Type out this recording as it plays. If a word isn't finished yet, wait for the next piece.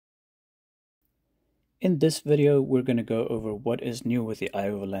In this video, we're going to go over what is new with the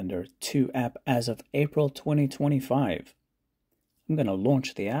iOverlander 2 app as of April 2025. I'm going to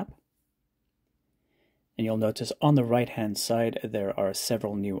launch the app, and you'll notice on the right-hand side there are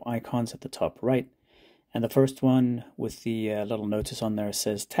several new icons at the top right. And the first one with the little notice on there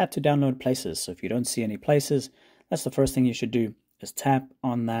says tap to download places. So if you don't see any places, that's the first thing you should do, is tap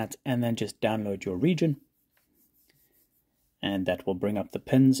on that and then just download your region. And that will bring up the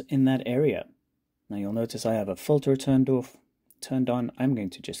pins in that area. Now you'll notice I have a filter turned on. I'm going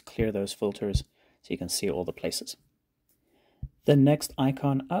to just clear those filters so you can see all the places. The next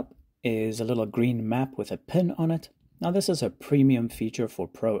icon up is a little green map with a pin on it. Now this is a premium feature for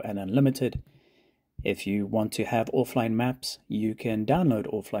Pro and Unlimited. If you want to have offline maps, you can download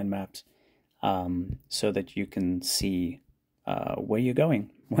offline maps so that you can see where you're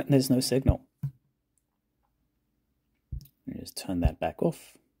going when there's no signal. Just turn that back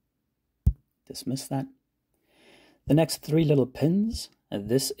off. Dismiss that. The next three little pins,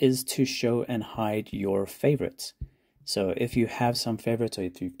 this is to show and hide your favorites. So if you have some favorites, or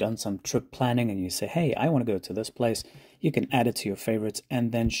if you've done some trip planning and you say, hey, I want to go to this place, you can add it to your favorites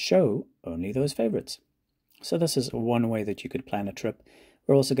and then show only those favorites. So this is one way that you could plan a trip.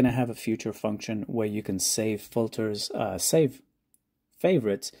 We're also going to have a future function where you can save filters, save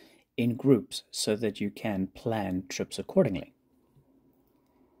favorites in groups so that you can plan trips accordingly.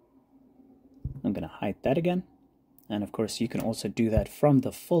 I'm going to hide that again. And of course, you can also do that from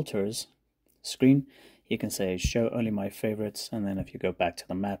the filters screen. You can say show only my favorites. And then if you go back to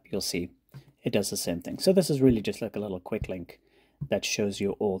the map, you'll see it does the same thing. So this is really just like a little quick link that shows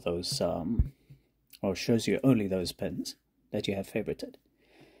you all those, or shows you only those pins that you have favorited.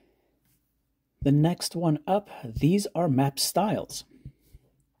 The next one up, these are map styles.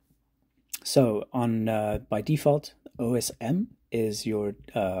 So on by default, OSM is your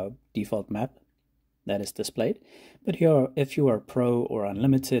default map that is displayed. But here, if you are Pro or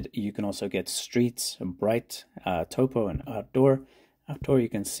Unlimited, you can also get streets, bright, topo, and outdoor. Outdoor, you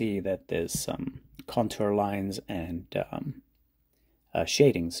can see that there's some contour lines and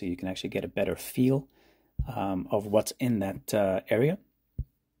shading, so you can actually get a better feel of what's in that area.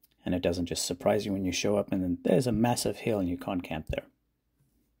 And it doesn't just surprise you when you show up and then there's a massive hill and you can't camp there.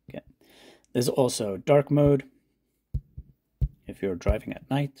 Okay. There's also dark mode if you're driving at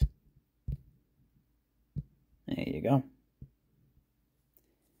night. There you go.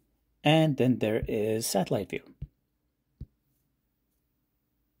 And then there is satellite view.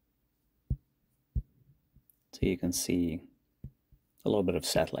 So you can see a little bit of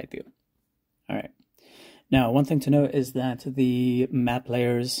satellite view. All right. Now, one thing to note is that the map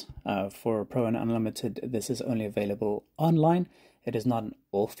layers for Pro and Unlimited, this is only available online. It is not an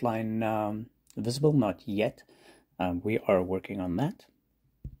offline visible, not yet. We are working on that.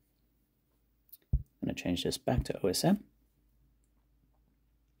 I'm going to change this back to OSM.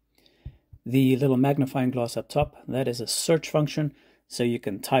 The little magnifying glass up top, that is a search function. So you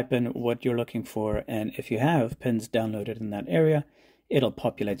can type in what you're looking for. And if you have pins downloaded in that area, it'll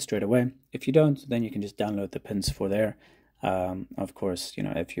populate straight away. If you don't, then you can just download the pins for there. Of course, you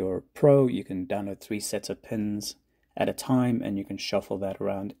know, if you're Pro, you can download 3 sets of pins at a time, and you can shuffle that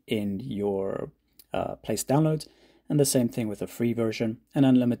around in your place downloads. And the same thing with the free version. And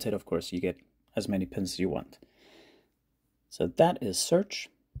Unlimited, of course, you get as many pins as you want. So that is search.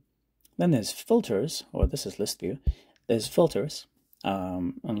 Then there's filters, or this is list view. There's filters.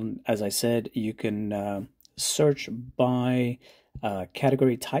 And as I said, you can search by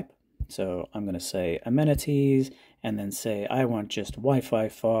category type. So I'm going to say amenities, and then say I want just Wi-Fi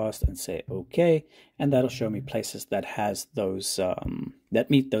fast, and say OK, and that'll show me places that has those that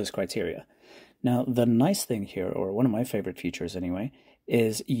meet those criteria. Now the nice thing here, or one of my favorite features anyway,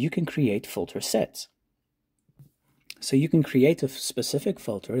 is you can create filter sets. So you can create a specific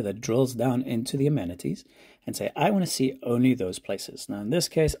filter that drills down into the amenities and say, I want to see only those places. Now in this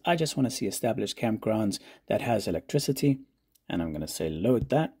case, I just want to see established campgrounds that has electricity, and I'm going to say load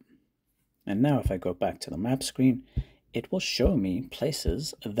that. And now if I go back to the map screen, it will show me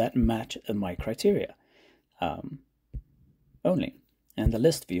places that match my criteria only. And the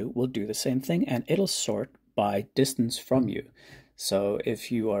list view will do the same thing, and it'll sort by distance from you. So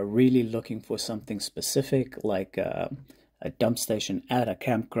if you are really looking for something specific, like a dump station at a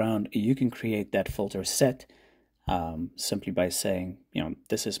campground, you can create that filter set simply by saying, you know,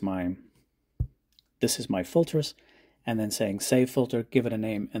 this is my filters, and then saying save filter, give it a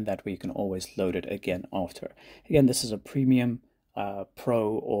name, and that way you can always load it again after. Again, this is a premium Pro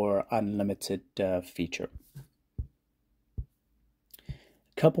or Unlimited feature.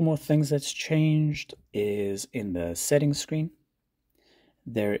 A couple more things that's changed is in the settings screen.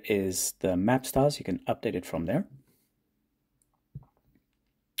 There is the map styles, you can update it from there.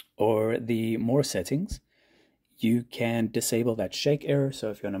 Or the more settings, you can disable that shake error. So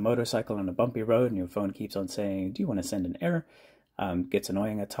if you're on a motorcycle on a bumpy road and your phone keeps on saying, do you want to send an error? Gets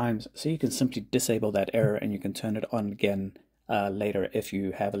annoying at times. So you can simply disable that error and you can turn it on again later if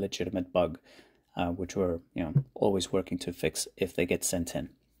you have a legitimate bug, which we're always working to fix if they get sent in.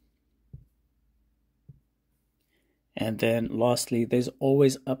 And then lastly, there's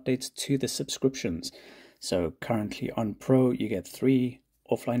always updates to the subscriptions. So currently on Pro, you get 3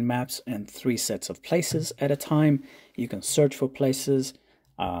 offline maps and 3 sets of places at a time. You can search for places.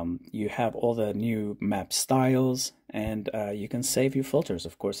 You have all the new map styles, and you can save your filters.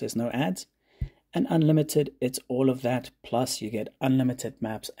 Of course, there's no ads. And unlimited, it's all of that, plus you get unlimited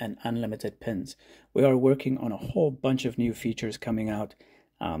maps and unlimited pins. We are working on a whole bunch of new features coming out,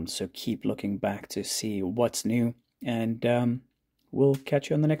 so keep looking back to see what's new, and we'll catch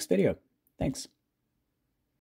you on the next video. Thanks.